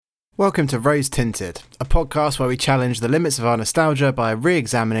Welcome to Rose Tinted, a podcast where we challenge the limits of our nostalgia by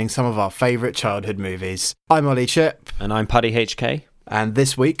re-examining some of our favourite childhood movies. I'm Ollie Chip. And I'm Paddy HK. And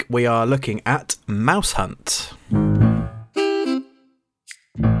this week we are looking at Mouse Hunt.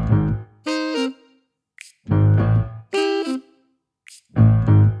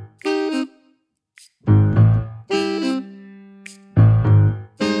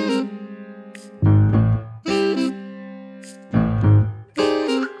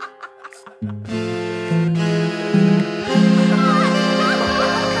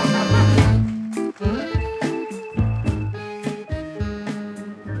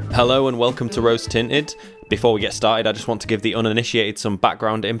 Hello and welcome to Rose Tinted. Before we get started, I just want to give the uninitiated some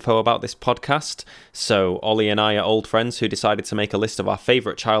background info about this podcast. So, Ollie and I are old friends who decided to make a list of our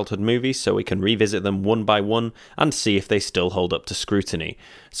favourite childhood movies so we can revisit them one by one and see if they still hold up to scrutiny.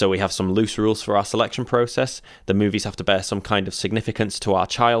 So we have some loose rules for our selection process. The movies have to bear some kind of significance to our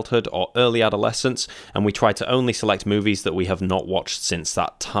childhood or early adolescence, and we try to only select movies that we have not watched since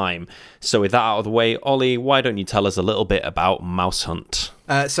that time. So with that out of the way, Ollie, why don't you tell us a little bit about Mouse Hunt?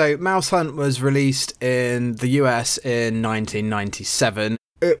 So Mouse Hunt was released in the US in 1997.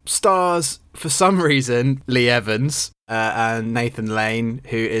 It stars, for some reason, Lee Evans and Nathan Lane,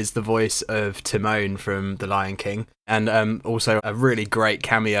 who is the voice of Timon from The Lion King, and also a really great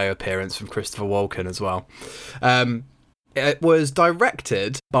cameo appearance from Christopher Walken as well. It was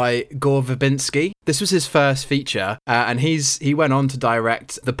directed by Gore Verbinski. This was his first feature, and he went on to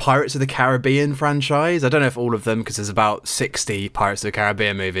direct the Pirates of the Caribbean franchise. I don't know if all of them, because there's about 60 Pirates of the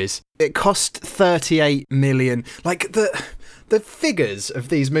Caribbean movies. It cost $38 million. Like, the figures of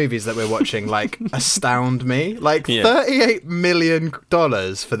these movies that we're watching, like, astound me. Like, $38 million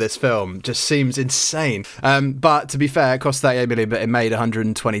for this film just seems insane. But to be fair, it cost $38 million, but it made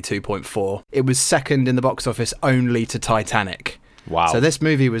 $122.4. It was second in the box office only to Titanic. Wow. So this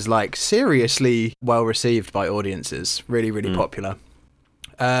movie was, like, seriously well received by audiences. Really, really popular.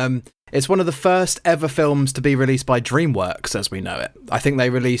 It's one of the first ever films to be released by DreamWorks as we know it. I think they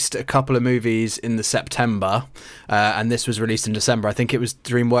released a couple of movies in the September, and this was released in December. I think it was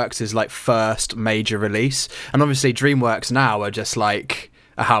DreamWorks' like first major release. And obviously DreamWorks now are just like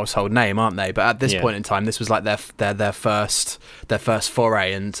a household name, aren't they? But at this point in time, this was like their first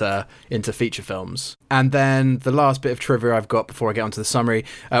foray into feature films. And then the last bit of trivia I've got before I get onto the summary,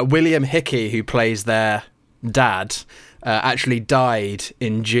 William Hickey, who plays their dad, actually died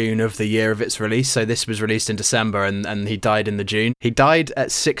in June of the year of its release. So this was released in December and he died in the June. He died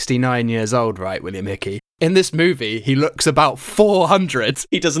at 69 years old, right, William Hickey? In this movie, he looks about 400.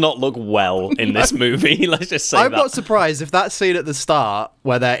 He does not look well in this movie, let's just say I'm not surprised if that scene at the start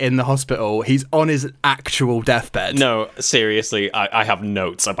where they're in the hospital, he's on his actual deathbed. No, seriously, I have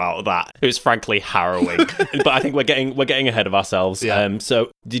notes about that. It was frankly harrowing. But I think we're getting ahead of ourselves. Yeah. So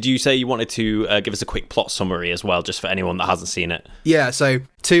did you say you wanted to give us a quick plot summary as well, just for anyone that hasn't seen it? Yeah, so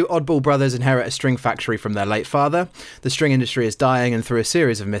two oddball brothers inherit a string factory from their late father. The string industry is dying, and through a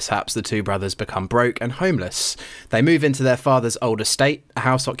series of mishaps, the two brothers become broke and homeless. They move into their father's old estate, a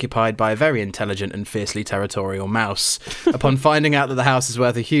house occupied by a very intelligent and fiercely territorial mouse. Upon finding out that the house is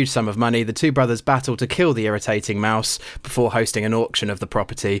worth a huge sum of money, the two brothers battle to kill the irritating mouse before hosting an auction of the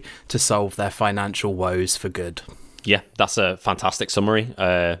property to solve their financial woes for good. Yeah, that's a fantastic summary.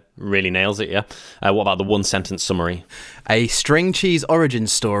 Really nails it, yeah. What about the one-sentence summary? A string cheese origin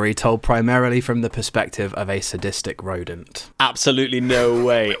story told primarily from the perspective of a sadistic rodent. Absolutely no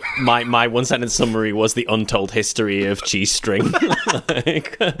way. My one-sentence summary was the untold history of cheese string.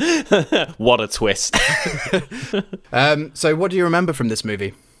 Like, what a twist. So what do you remember from this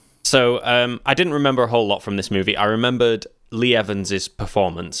movie? So I didn't remember a whole lot from this movie. I remembered Lee Evans'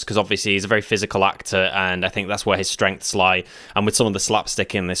 performance, because obviously he's a very physical actor, and I think that's where his strengths lie. And with some of the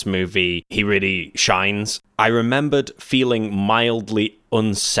slapstick in this movie, he really shines. I remembered feeling mildly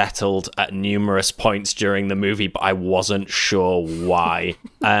unsettled at numerous points during the movie, but I wasn't sure why.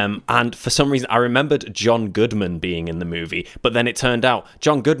 And for some reason, I remembered John Goodman being in the movie, but then it turned out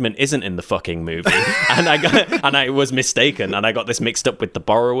John Goodman isn't in the fucking movie, and I was mistaken, and I got this mixed up with The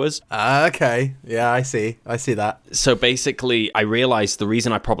Borrowers. Okay, yeah, I see that. So basically, I realized the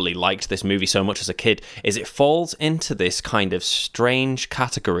reason I probably liked this movie so much as a kid is it falls into this kind of strange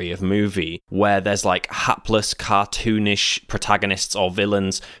category of movie where there's like hapless, cartoonish protagonists or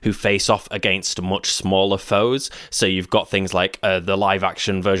villains who face off against much smaller foes. So you've got things like the live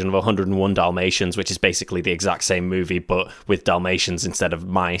action version of 101 Dalmatians, which is basically the exact same movie but with Dalmatians instead of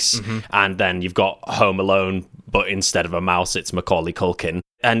mice. And then you've got Home Alone but instead of a mouse, it's Macaulay Culkin.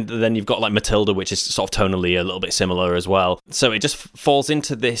 And then you've got like Matilda, which is sort of tonally a little bit similar as well. So it just falls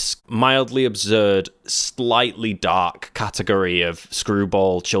into this mildly absurd, slightly dark category of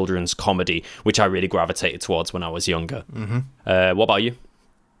screwball children's comedy, which I really gravitated towards when I was younger. What about you?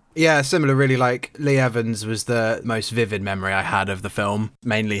 Yeah, similar really. Like, Lee Evans was the most vivid memory I had of the film.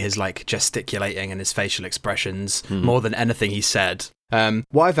 Mainly his like gesticulating and his facial expressions more than anything he said.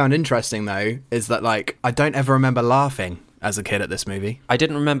 What I found interesting though is that like I don't ever remember laughing as a kid at this movie. I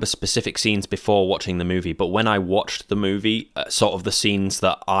didn't remember specific scenes before watching the movie, but when I watched the movie, sort of the scenes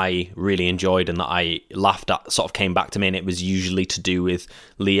that I really enjoyed and that I laughed at sort of came back to me, and it was usually to do with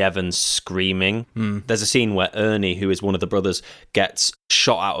Lee Evans screaming. There's a scene where Ernie, who is one of the brothers, gets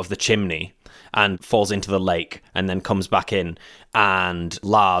shot out of the chimney and falls into the lake and then comes back in, and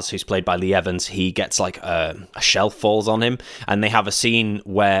Lars, who's played by Lee Evans, he gets like a shelf falls on him, and they have a scene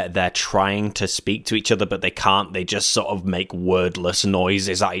where they're trying to speak to each other but they can't. They just sort of make wordless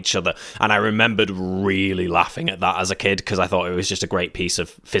noises at each other, and I remembered really laughing at that as a kid because I thought it was just a great piece of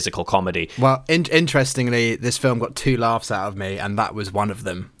physical comedy. Well, interestingly, this film got 2 laughs out of me, and that was one of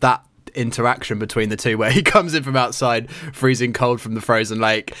them. That interaction between the two where he comes in from outside freezing cold from the frozen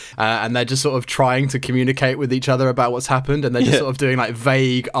lake, and they're just sort of trying to communicate with each other about what's happened, and they're just sort of doing like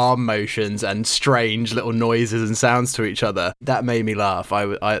vague arm motions and strange little noises and sounds to each other. That made me laugh.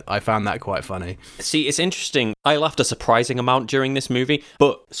 I found that quite funny. See, it's interesting. I laughed a surprising amount during this movie,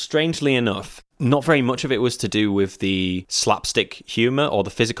 but strangely enough, not very much of it was to do with the slapstick humour or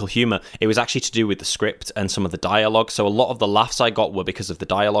the physical humour. It was actually to do with the script and some of the dialogue. So a lot of the laughs I got were because of the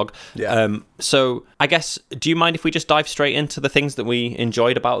dialogue. Yeah. So I guess, do you mind if we just dive straight into the things that we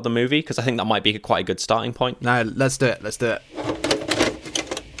enjoyed about the movie? Because I think that might be quite a good starting point. No, let's do it.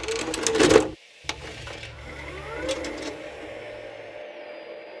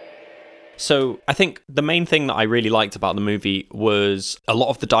 So I think the main thing that I really liked about the movie was a lot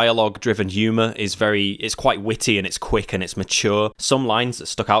of the dialogue-driven humour it's quite witty and it's quick and it's mature. Some lines that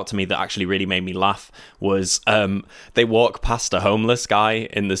stuck out to me that actually really made me laugh was they walk past a homeless guy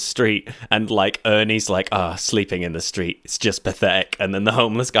in the street and like Ernie's like, sleeping in the street, it's just pathetic. And then the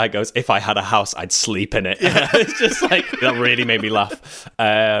homeless guy goes, if I had a house, I'd sleep in it. Yeah. It's just like, that really made me laugh.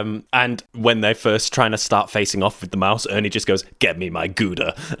 And when they're first trying to start facing off with the mouse, Ernie just goes, get me my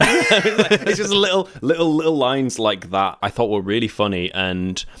Gouda. It's just little lines like that I thought were really funny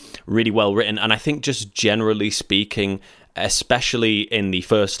and really well written. And I think just generally speaking, especially in the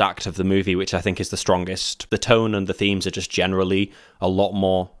first act of the movie, which I think is the strongest, the tone and the themes are just generally a lot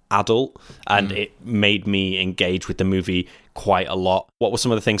more adult, and it made me engage with the movie quite a lot. What were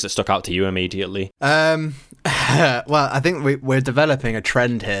some of the things that stuck out to you immediately? Well, I think we're developing a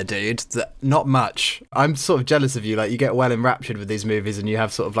trend here, dude. Not much. I'm sort of jealous of you. Like, you get well enraptured with these movies and you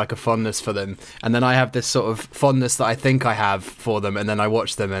have sort of like a fondness for them. And then I have this sort of fondness that I think I have for them. And then I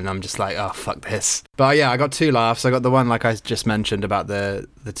watch them and I'm just like, oh, fuck this. But yeah, I got 2 laughs. I got the one, like I just mentioned, about the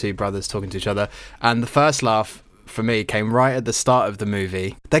 2 brothers talking to each other. And the first laugh for me came right at the start of the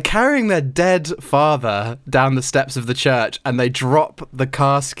movie. They're carrying their dead father down the steps of the church and they drop the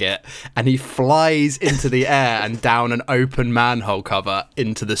casket and he flies into the air and down an open manhole cover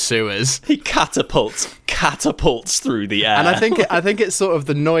into the sewers. He catapults through the air. And I think it's sort of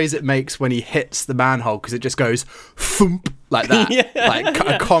the noise it makes when he hits the manhole, because it just goes thump like that. Yeah. Like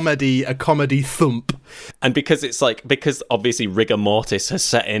a comedy thump. And because obviously rigor mortis has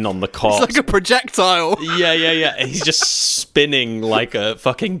set in on the corpse. It's like a projectile. Yeah. He's just spinning like a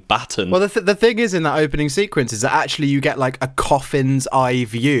fucking baton. Well, the thing is, in that opening sequence is that actually you get like a coffin's eye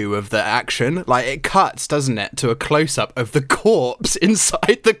view of the action. Like, it cuts, doesn't it, to a close-up of the corpse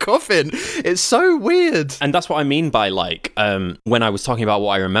inside the coffin. It's so weird. And that's what I mean by like, when I was talking about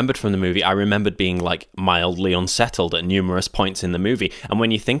what I remembered from the movie, I remembered being like mildly unsettled at numerous points in the movie. And when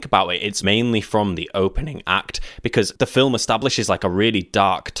you think about it, it's mainly from the opening act, because the film establishes like a really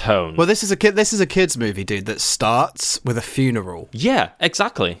dark tone. Well, this is a kid's movie, dude, that starts with a funeral. Yeah,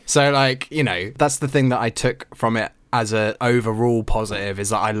 exactly. So, like, you know, that's the thing that I took from it as an overall positive, is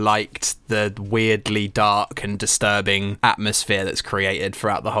that I liked the weirdly dark and disturbing atmosphere that's created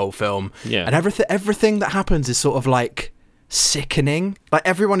throughout the whole film. Yeah. And everything that happens is sort of like sickening. Like,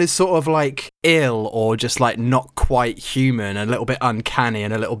 everyone is sort of like ill or just like not quite human, a little bit uncanny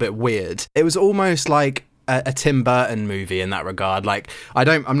and a little bit weird. It was almost like a Tim Burton movie in that regard. Like,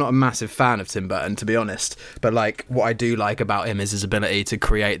 I'm not a massive fan of Tim Burton, to be honest, but like, what I do like about him is his ability to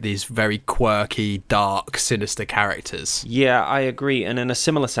create these very quirky, dark, sinister characters. Yeah, I agree. And in a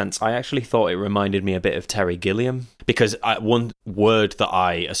similar sense, I actually thought it reminded me a bit of Terry Gilliam, because one word that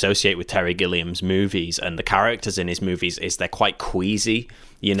I associate with Terry Gilliam's movies and the characters in his movies is they're quite queasy.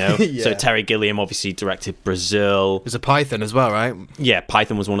 you know? Yeah. So Terry Gilliam obviously directed Brazil. There's a Python as well, right? Yeah,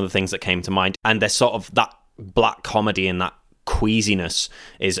 Python was one of the things that came to mind. And there's sort of that black comedy and that queasiness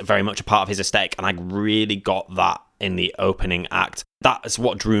is very much a part of his aesthetic, and I really got that in the opening act. That's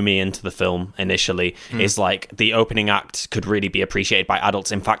what drew me into the film initially, is like the opening act could really be appreciated by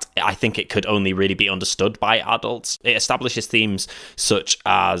adults. In fact, I think it could only really be understood by adults. It establishes themes such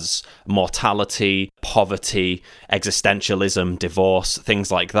as mortality, poverty, existentialism, divorce,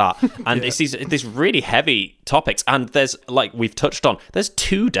 things like that. And it's these really heavy topics. And there's, like we've touched on, there's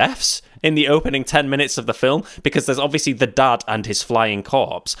 2 deaths in the opening 10 minutes of the film, because there's obviously the dad and his flying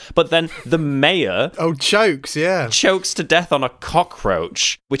corpse, but then the mayor chokes to death on a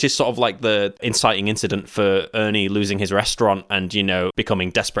cockroach, which is sort of like the inciting incident for Ernie losing his restaurant and, you know, becoming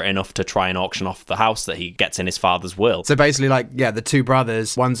desperate enough to try and auction off the house that he gets in his father's will. So basically, like, the 2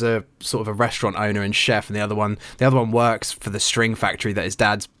 brothers, one's a sort of a restaurant owner and chef, and the other one works for the string factory that his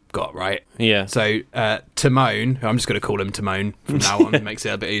dad's got, right? Yeah. So Timon, I'm just going to call him Timon from now on, it makes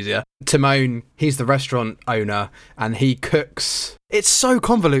it a bit easier. Timon, he's the restaurant owner, and he cooks. It's so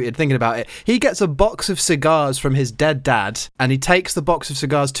convoluted thinking about it. He gets a box of cigars from his dead dad, and he takes the box of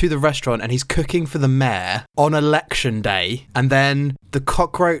cigars to the restaurant, and he's cooking for the mayor on election day, and then the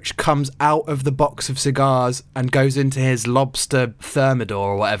cockroach comes out of the box of cigars and goes into his lobster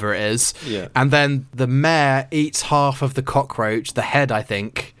thermidor or whatever it is. Yeah. And then the mayor eats half of the cockroach, the head, I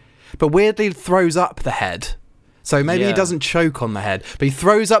think, but weirdly throws up the head. So maybe he doesn't choke on the head, but he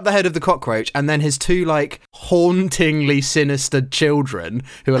throws up the head of the cockroach, and then his 2 like hauntingly sinister children,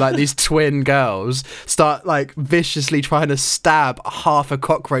 who are like these twin girls, start like viciously trying to stab half a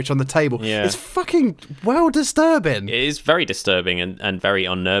cockroach on the table. Yeah. It's fucking well disturbing. It is very disturbing and very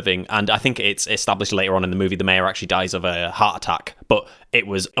unnerving. And I think it's established later on in the movie the mayor actually dies of a heart attack, but it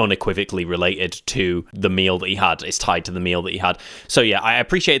was unequivocally related to the meal that he had. It's tied to the meal that he had. So yeah, I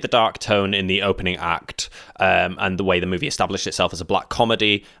appreciate the dark tone in the opening act, and the way the movie established itself as a black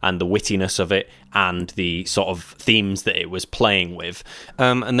comedy, and the wittiness of it, and the sort of themes that it was playing with.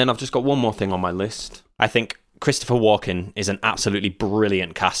 And then I've just got one more thing on my list. I think Christopher Walken is an absolutely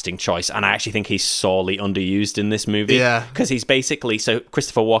brilliant casting choice, and I actually think he's sorely underused in this movie. Yeah. Because he's basically, so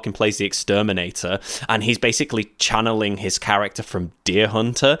Christopher Walken plays the exterminator, and he's basically channeling his character from Deer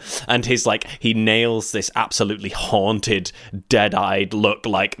Hunter, and he nails this absolutely haunted, dead-eyed look,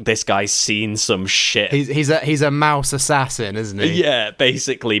 like this guy's seen some shit. He's a mouse assassin, isn't he? Yeah,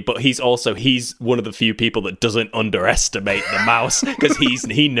 basically, but he's one of the few people that doesn't underestimate the mouse, because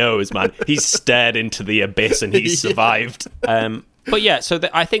he knows, man. He's stared into the abyss and he's survived. But yeah, so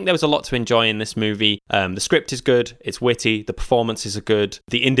I think there was a lot to enjoy in this movie. The script is good, it's witty, the performances are good,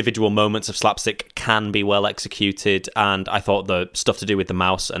 the individual moments of slapstick can be well executed, and I thought the stuff to do with the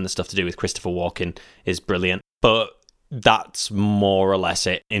mouse and the stuff to do with Christopher Walken is brilliant. But that's more or less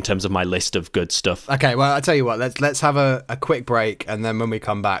it in terms of my list of good stuff. Okay, well, I'll tell you what, let's have a quick break, and then when we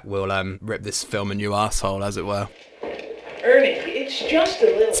come back, we'll rip this film a new arsehole, as it were. Ernie, it's just a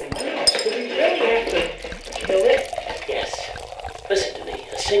little mouse. Do we really have to kill it? Yes. Listen to me.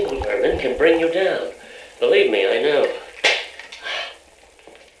 A single vermin can bring you down. Believe me, I know.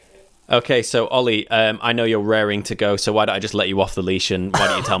 Okay, so Ollie, I know you're raring to go, so why don't I just let you off the leash, and why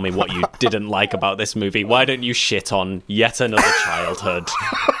don't you tell me what you didn't like about this movie? Why don't you shit on yet another childhood?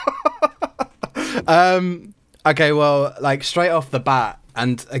 Okay, well, like straight off the bat,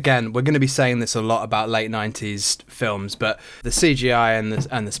 and again, we're going to be saying this a lot about late 90s films, but the CGI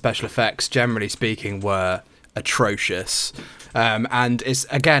and the special effects, generally speaking, were atrocious. And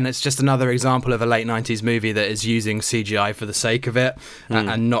it's just another example of a late 90s movie that is using CGI for the sake of it,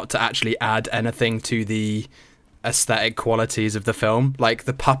 and not to actually add anything to the aesthetic qualities of the film. Like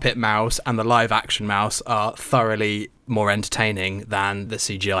the puppet mouse and the live action mouse are thoroughly more entertaining than the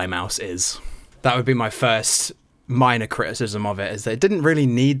CGI mouse is. That would be my first minor criticism of it, is that it didn't really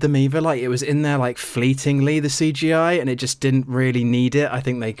need them either. Like, it was in there like fleetingly, the CGI, and it just didn't really need it. I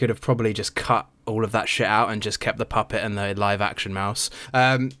think they could have probably just cut all of that shit out and just kept the puppet and the live action mouse.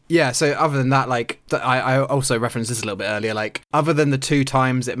 So other than that, like, I also referenced this a little bit earlier, like, other than the 2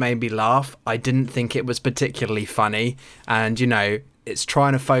 times it made me laugh, I didn't think it was particularly funny. And, you know, it's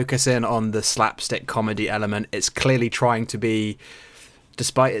trying to focus in on the slapstick comedy element. It's clearly trying to be,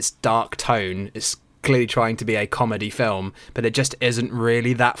 despite its dark tone, it's clearly trying to be a comedy film, but it just isn't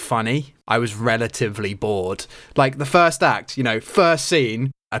really that funny. I was relatively bored. Like, the first act, you know, first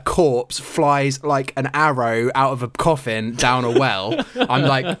scene, a corpse flies like an arrow out of a coffin down a well. I'm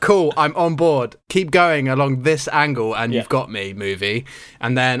like, cool, I'm on board. Keep going along this angle and you've got me, movie.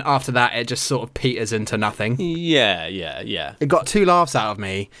 And then after that, it just sort of peters into nothing. Yeah. It got 2 laughs out of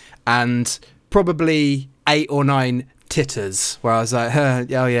me and probably 8 or 9 titters, where I was like,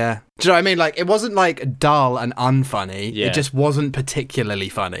 oh yeah. Do you know what I mean? Like, it wasn't like dull and unfunny. Yeah. It just wasn't particularly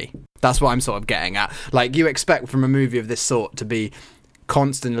funny. That's what I'm sort of getting at. Like, you expect from a movie of this sort to be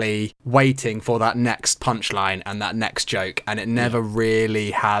constantly waiting for that next punchline and that next joke, and it never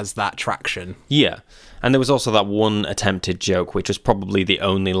really has that traction. Yeah. And there was also that one attempted joke, which was probably the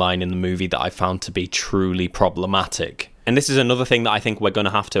only line in the movie that I found to be truly problematic. And this is another thing that I think we're going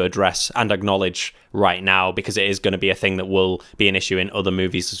to have to address and acknowledge right now, because it is going to be a thing that will be an issue in other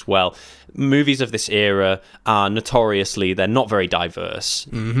movies as well. Movies of this era are notoriously, they're not very diverse.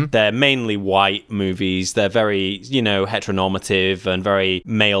 Mm-hmm. They're mainly white movies. They're very, heteronormative and very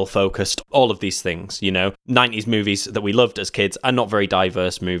male-focused, all of these things, 90s movies that we loved as kids are not very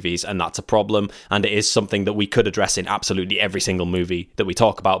diverse movies, and that's a problem. And it is something that we could address in absolutely every single movie that we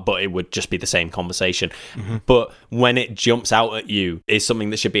talk about, but it would just be the same conversation. Mm-hmm. But when it jumps out at you is something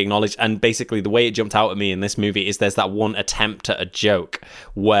that should be acknowledged. And basically the way it jumped out at me in this movie is there's that one attempt at a joke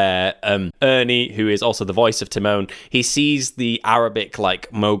where Ernie, who is also the voice of Timon, he sees the Arabic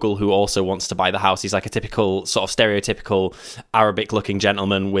mogul who also wants to buy the house. He's like a typical sort of stereotypical Arabic looking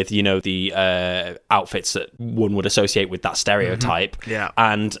gentleman with the outfits that one would associate with that stereotype. Mm-hmm. Yeah.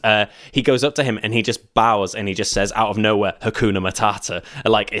 And he goes up to him and he just bows and he just says out of nowhere, Hakuna Matata.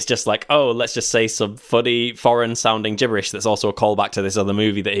 It's just like, oh, let's just say some funny foreign sounding gibberish that's also a callback to this other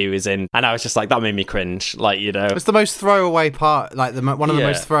movie that he was in. And I was just like, that made me cringe. It's the most throwaway part, one of the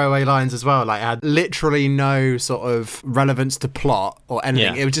most throwaway lines as well. It had literally no sort of relevance to plot or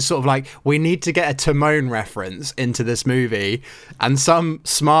anything. Yeah. It was just sort of like, we need to get a Timon reference into this movie, and some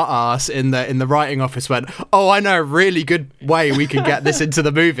smart ass in the writing office went, oh, I know a really good way we can get this into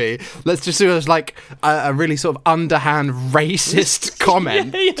the movie. Let's just do a really sort of underhand racist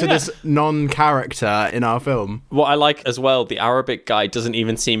comment to this non-character in our film. What I like as well, the Arabic guy doesn't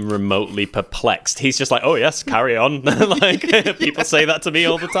even seem remotely perplexed. He's just like, oh yes, carry on. People say that to me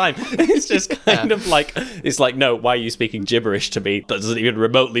all the time. It's just kind of like, it's like, no, why are you speaking gibberish to me? That doesn't even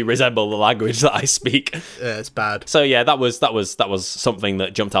remotely resemble the language that I speak. Yeah, it's bad. So yeah, that was something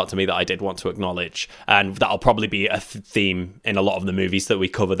that jumped out to me that I did want to acknowledge, and that'll probably be a theme in a lot of the movies that we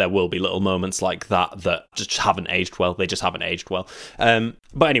cover. There will be little moments like that just haven't aged well. They just haven't aged well.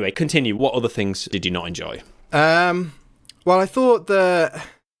 But anyway, continue. What other things did you not enjoy? Well, I thought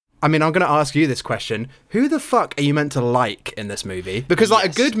I'm going to ask you this question. Who the fuck are you meant to like in this movie? Because a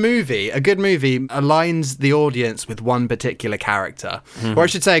good movie aligns the audience with one particular character. Mm-hmm. Or I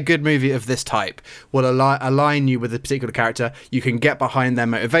should say a good movie of this type will align you with a particular character. You can get behind their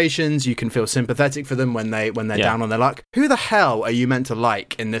motivations. You can feel sympathetic for them when they're down on their luck. Who the hell are you meant to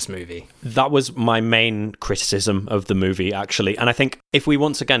like in this movie? That was my main criticism of the movie, actually. And I think if we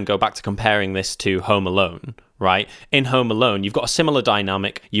once again go back to comparing this to Home Alone, right? In Home Alone, you've got a similar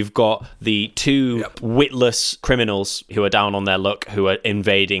dynamic. You've got the two witless criminals who are down on their luck, who are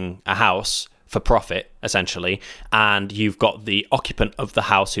invading a house for profit, essentially. And you've got the occupant of the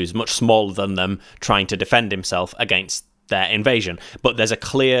house, who's much smaller than them, trying to defend himself against their invasion. But there's a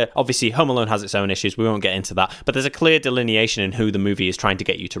clear, obviously Home Alone has its own issues, we won't get into that, but there's a clear delineation in who the movie is trying to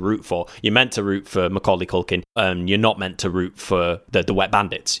get you to root for. You're meant to root for Macaulay Culkin, you're not meant to root for the Wet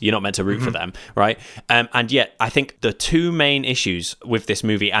Bandits, you're not meant to root for them, right? And yet I think the two main issues with this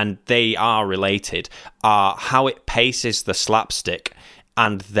movie, and they are related, are how it paces the slapstick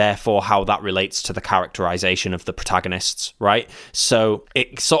and therefore how that relates to the characterization of the protagonists, right? So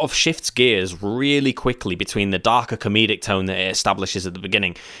it sort of shifts gears really quickly between the darker comedic tone that it establishes at the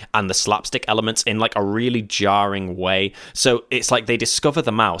beginning and the slapstick elements in a really jarring way. So it's like they discover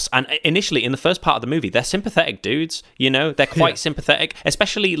the mouse, and initially in the first part of the movie, they're sympathetic dudes, they're quite sympathetic,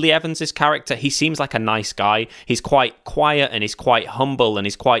 especially Lee Evans' character. He seems like a nice guy. He's quite quiet and he's quite humble and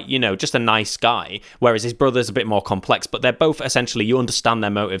he's quite, just a nice guy, whereas his brother's a bit more complex, but they're both essentially, you understand their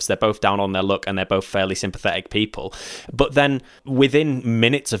motives, they're both down on their luck, and they're both fairly sympathetic people. But then within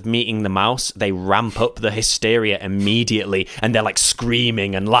minutes of meeting the mouse, they ramp up the hysteria immediately, and they're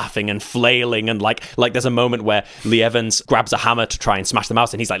screaming and laughing and flailing, and like there's a moment where Lee Evans grabs a hammer to try and smash the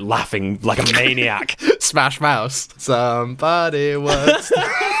mouse, and he's laughing like a maniac. Smash mouse. Somebody was.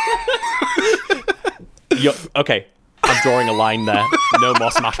 Okay, I'm drawing a line there. No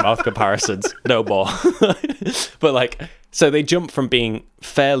more Smash Mouth comparisons. No more. But so they jump from being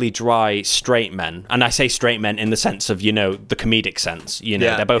fairly dry straight men, and I say straight men in the sense of, the comedic sense,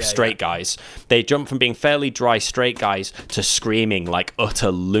 they're both straight guys. They jump from being fairly dry straight guys to screaming like utter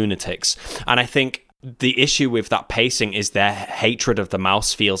lunatics. And I think the issue with that pacing is their hatred of the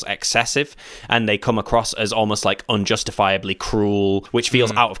mouse feels excessive, and they come across as almost like unjustifiably cruel, which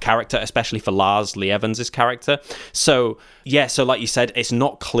feels out of character, especially for Lars Lee Evans' character. So like you said, it's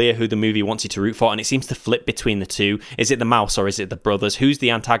not clear who the movie wants you to root for, and it seems to flip between the two. Is it the mouse or is it the brothers? Who's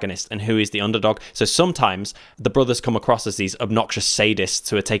the antagonist and who is the underdog? So sometimes the brothers come across as these obnoxious sadists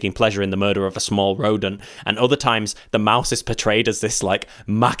who are taking pleasure in the murder of a small rodent, and other times the mouse is portrayed as this like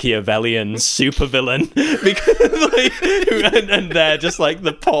Machiavellian supervillain because and they're just like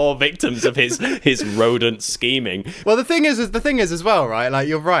the poor victims of his rodent scheming. Well, the thing is as well, right? Like,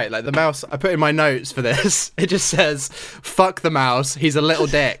 you're right. Like, the mouse, I put in my notes for this, it just says, fuck the mouse, he's a little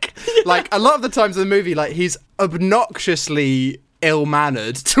dick. Yeah. Like, a lot of the times in the movie, like, he's obnoxiously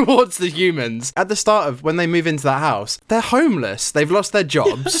ill-mannered towards the humans. At the start of when they move into that house, they're homeless, they've lost their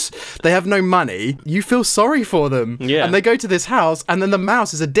jobs, they have no money, you feel sorry for them. Yeah. And they go to this house, and then the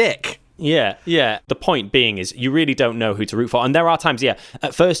mouse is a dick. Yeah. The point being is you really don't know who to root for. And there are times,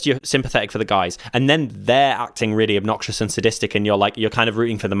 at first you're sympathetic for the guys, and then they're acting really obnoxious and sadistic, and you're kind of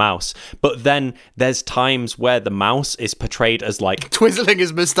rooting for the mouse. But then there's times where the mouse is portrayed as like twizzling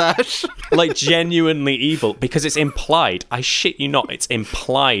his moustache. like genuinely evil, because it's implied, I shit you not, it's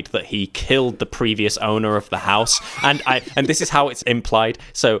implied that he killed the previous owner of the house. And this is how it's implied.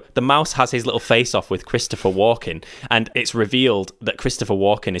 So the mouse has his little face off with Christopher Walken, and it's revealed that Christopher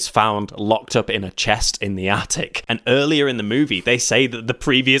Walken is found locked up in a chest in the attic. And earlier in the movie, they say that the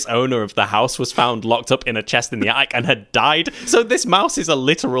previous owner of the house was found locked up in a chest in the attic and had died. So this mouse is a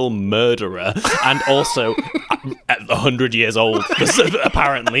literal murderer, and also 100 years old,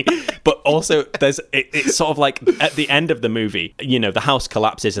 apparently. But also, it's sort of like at the end of the movie, the house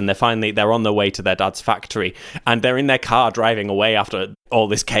collapses and they're on their way to their dad's factory, and they're in their car driving away after all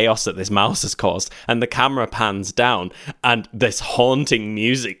this chaos that this mouse has caused, and the camera pans down and this haunting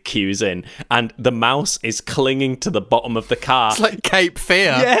music cues in, and the mouse is clinging to the bottom of the car. It's like Cape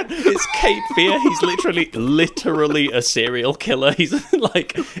Fear. Yeah, it's Cape Fear. He's literally a serial killer. He's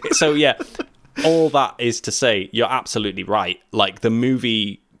like, so yeah, all that is to say, you're absolutely right. Like, the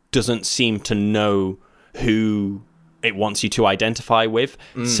movie doesn't seem to know who it wants you to identify with.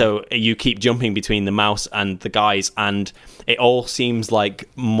 So you keep jumping between the mouse and the guys, and it all seems like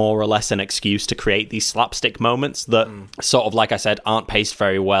more or less an excuse to create these slapstick moments that sort of, like I said, aren't paced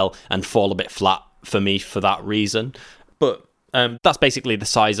very well and fall a bit flat for me for that reason. But that's basically the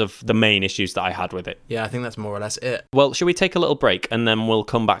size of the main issues that I had with it. Yeah, I think that's more or less it. Well, should we take a little break and then we'll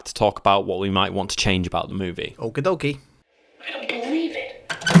come back to talk about what we might want to change about the movie? Okie dokie. I don't believe it.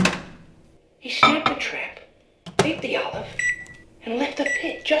 He set the trap, ate the olive, and left the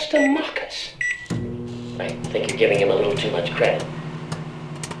pit just to mock us. I think you're giving him a little too much credit.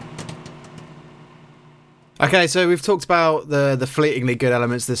 Okay, so we've talked about the fleetingly good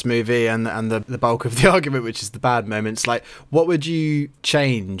elements of this movie and the bulk of the argument, which is the bad moments. Like, what would you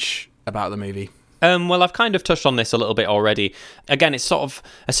change about the movie? Well, I've kind of touched on this a little bit already. Again, it's sort of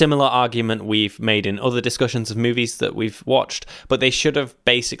a similar argument we've made in other discussions of movies that we've watched, but they should have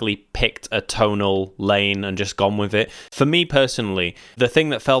basically picked a tonal lane and just gone with it. For me personally, the thing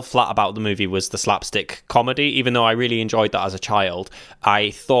that fell flat about the movie was the slapstick comedy. Even though I really enjoyed that as a child,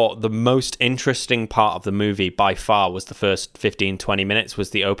 I thought the most interesting part of the movie by far was the first 15-20 minutes, was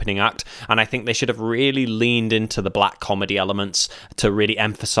the opening act, and I think they should have really leaned into the black comedy elements to really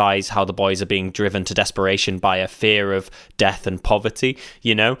emphasize how the boys are being driven to desperation by a fear of death and poverty,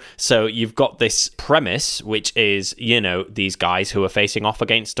 So you've got this premise, which is, these guys who are facing off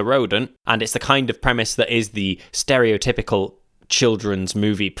against a rodent, and it's the kind of premise that is the stereotypical children's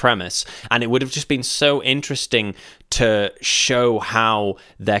movie premise. And it would have just been so interesting to show how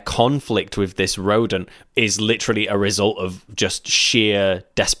their conflict with this rodent is literally a result of just sheer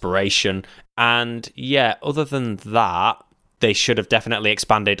desperation. And yeah, other than that, they should have definitely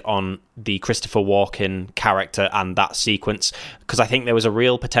expanded on the Christopher Walken character and that sequence, because I think there was a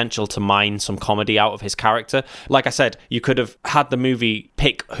real potential to mine some comedy out of his character. Like I said, you could have had the movie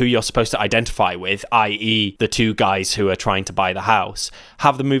pick who you're supposed to identify with, i.e. the two guys who are trying to buy the house,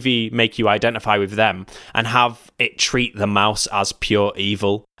 have the movie make you identify with them, and have it treat the mouse as pure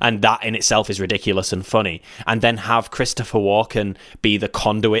evil. And that in itself is ridiculous and funny. And then have Christopher Walken be the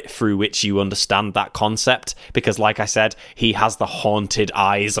conduit through which you understand that concept. Because like I said, he has the haunted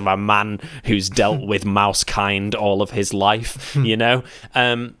eyes of a man who's dealt with mouse kind all of his life,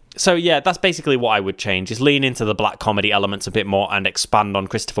 So yeah, that's basically what I would change, is lean into the black comedy elements a bit more and expand on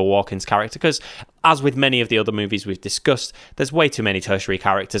Christopher Walken's character, because as with many of the other movies we've discussed, there's way too many tertiary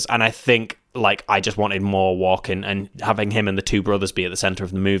characters, and I think I just wanted more Walken, and having him and the two brothers be at the centre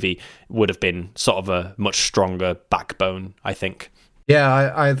of the movie would have been sort of a much stronger backbone, I think.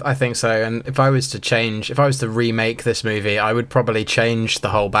 Yeah, I think so. And if I was to remake this movie, I would probably change the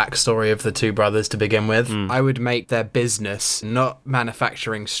whole backstory of the two brothers to begin with. I would make their business not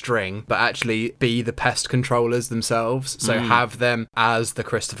manufacturing string, but actually be the pest controllers themselves. So have them as the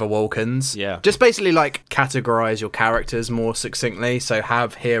Christopher Walkens. Yeah. Just basically like categorize your characters more succinctly. So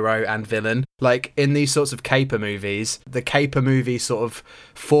have hero and villain. Like in these sorts of caper movies, the caper movie sort of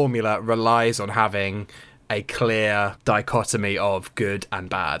formula relies on having a clear dichotomy of good and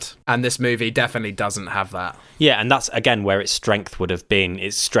bad. And this movie definitely doesn't have that. Yeah, and that's, again, where its strength would have been.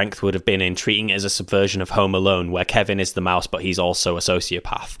 Its strength would have been in treating it as a subversion of Home Alone, where Kevin is the mouse, but he's also a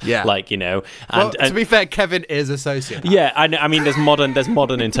sociopath. Yeah. Like, you know... And to be fair, Kevin is a sociopath. Yeah, I mean, there's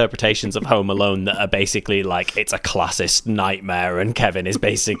modern interpretations of Home Alone that are basically like, it's a classist nightmare, and Kevin is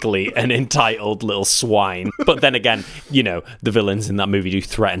basically an entitled little swine. But then again, you know, the villains in that movie do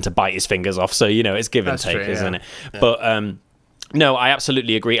threaten to bite his fingers off, so, you know, it's give and take, true, isn't it? Yeah. But, no, I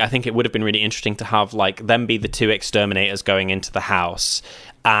absolutely agree. I think it would have been really interesting to have like them be the two exterminators going into the house,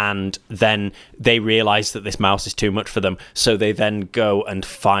 and then they realise that this mouse is too much for them, so they then go and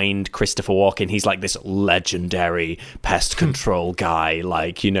find Christopher Walken. He's like this legendary pest control guy,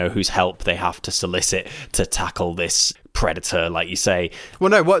 like, you know, whose help they have to solicit to tackle this predator, like you say.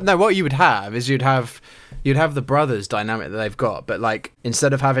 Well, what you would have is you'd have the brothers dynamic that they've got, but like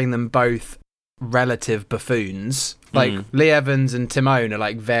instead of having them both relative buffoons, like Lee Evans and Timon are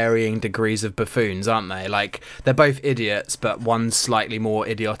like varying degrees of buffoons, aren't they? Like they're both idiots, but one's slightly more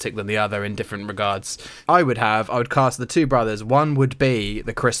idiotic than the other in different regards. I would cast the two brothers. One would be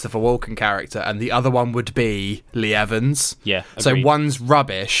the Christopher Walken character, and the other one would be Lee Evans. Yeah. Agreed. So one's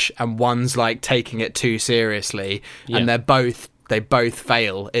rubbish and one's like taking it too seriously, and they both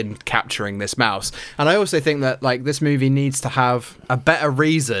fail in capturing this mouse. And I also think that like this movie needs to have a better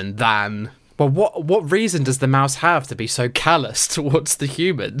reason than... Well, what reason does the mouse have to be so callous towards the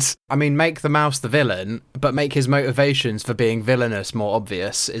humans? I mean, make the mouse the villain, but make his motivations for being villainous more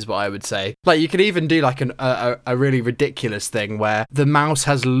obvious, is what I would say. Like, you could even do like a really ridiculous thing where the mouse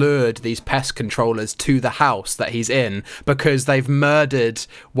has lured these pest controllers to the house that he's in because they've murdered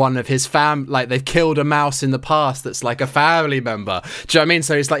one of his like they've killed a mouse in the past that's like a family member. Do you know what I mean?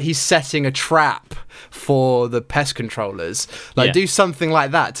 So it's like he's setting a trap for the pest controllers. Like, do something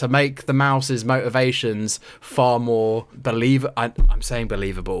like that to make the mouse's motivations far more I'm saying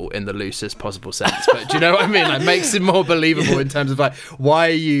believable in the loosest possible sense, but do you know what I mean? Like, makes it more believable in terms of like, why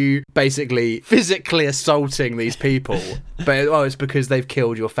are you basically physically assaulting these people? But it's because they've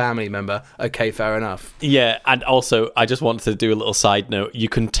killed your family member. Okay, fair enough. Yeah, and also I just want to do a little side note. You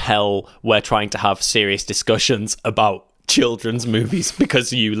can tell we're trying to have serious discussions about children's movies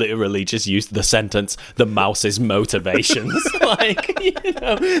because you literally just used the sentence "the mouse's motivations." Like, you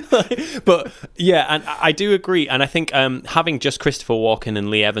know, but yeah, and I do agree, and I think having just Christopher Walken and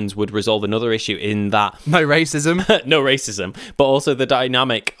Lee Evans would resolve another issue in that no racism, but also the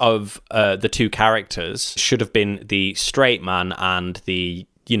dynamic of the two characters should have been the straight man and the,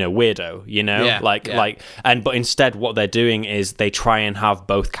 you know, weirdo, you know, but instead what they're doing is they try and have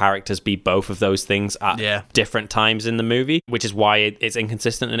both characters be both of those things at different times in the movie, which is why it's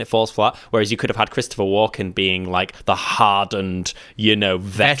inconsistent and it falls flat. Whereas you could have had Christopher Walken being like the hardened, you know,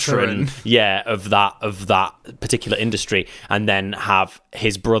 veteran. of that particular industry, and then have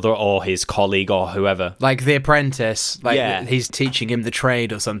his brother or his colleague or whoever, like The Apprentice, he's teaching him the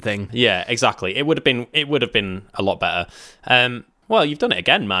trade or something. Yeah, exactly. It would have been a lot better. Well, you've done it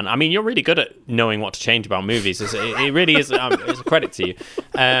again, man. I mean, you're really good at knowing what to change about movies. It really is. It's a credit to you.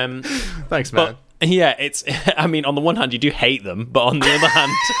 Thanks, man. But, yeah, it's. I mean, on the one hand, you do hate them, but on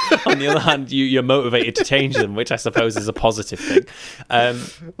the other hand, you're motivated to change them, which I suppose is a positive thing.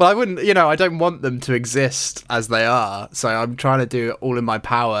 Well, I wouldn't. You know, I don't want them to exist as they are, so I'm trying to do all in my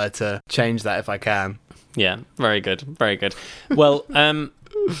power to change that if I can. Yeah, very good, very good. Well,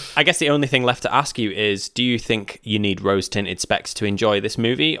 I guess the only thing left to ask you is, do you think you need rose-tinted specs to enjoy this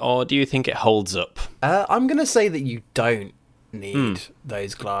movie, or do you think it holds up? I'm going to say that you don't need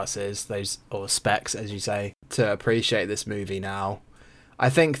those glasses, or specs, as you say, to appreciate this movie now. I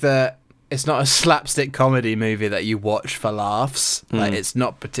think that it's not a slapstick comedy movie that you watch for laughs. Like, it's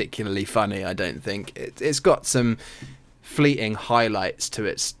not particularly funny, I don't think. It's got some fleeting highlights to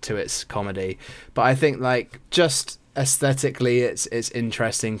its comedy, but I think, like, just aesthetically it's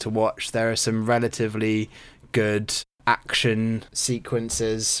interesting to watch. There are some relatively good action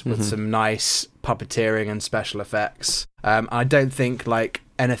sequences with some nice puppeteering and special effects. I don't think like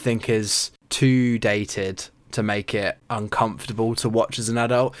anything is too dated. to make it uncomfortable to watch as an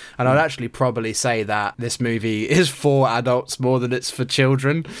adult. And I'd actually probably say that this movie is for adults more than it's for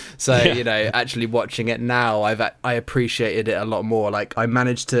children. So, actually watching it now, I appreciated it a lot more. Like, I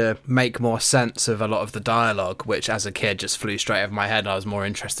managed to make more sense of a lot of the dialogue, which as a kid just flew straight over my head. I was more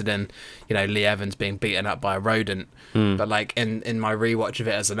interested in, Lee Evans being beaten up by a rodent. But like in my rewatch of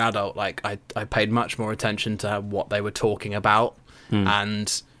it as an adult, like I paid much more attention to what they were talking about.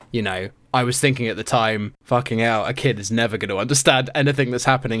 And, I was thinking at the time, fucking hell, a kid is never going to understand anything that's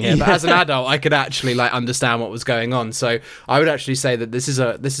happening here. But as an adult, I could actually understand what was going on. So I would actually say that this is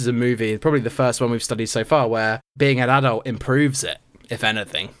a movie, probably the first one we've studied so far, where being an adult improves it, if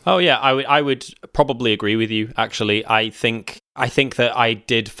anything. Oh yeah, I would probably agree with you. Actually, I think that I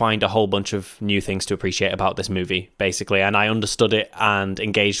did find a whole bunch of new things to appreciate about this movie, basically, and I understood it and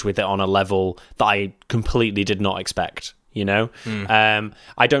engaged with it on a level that I completely did not expect.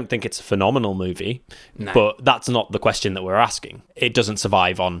 I don't think it's a phenomenal movie, but that's not the question that we're asking. It doesn't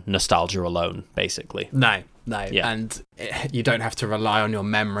survive on nostalgia alone, basically. No, and you don't have to rely on your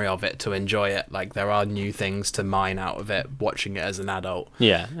memory of it to enjoy it. Like, there are new things to mine out of it watching it as an adult.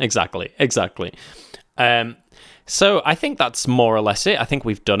 Yeah, exactly. So I think that's more or less it. I think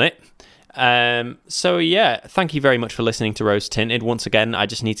we've done it. Thank you very much for listening to Rose Tinted. Once again, I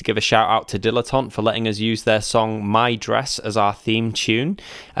just need to give a shout out to Dilettante for letting us use their song My Dress as our theme tune.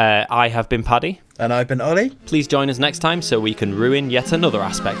 I have been Paddy. And I've been Ollie. Please join us next time so we can ruin yet another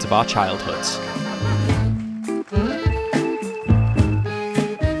aspect of our childhoods.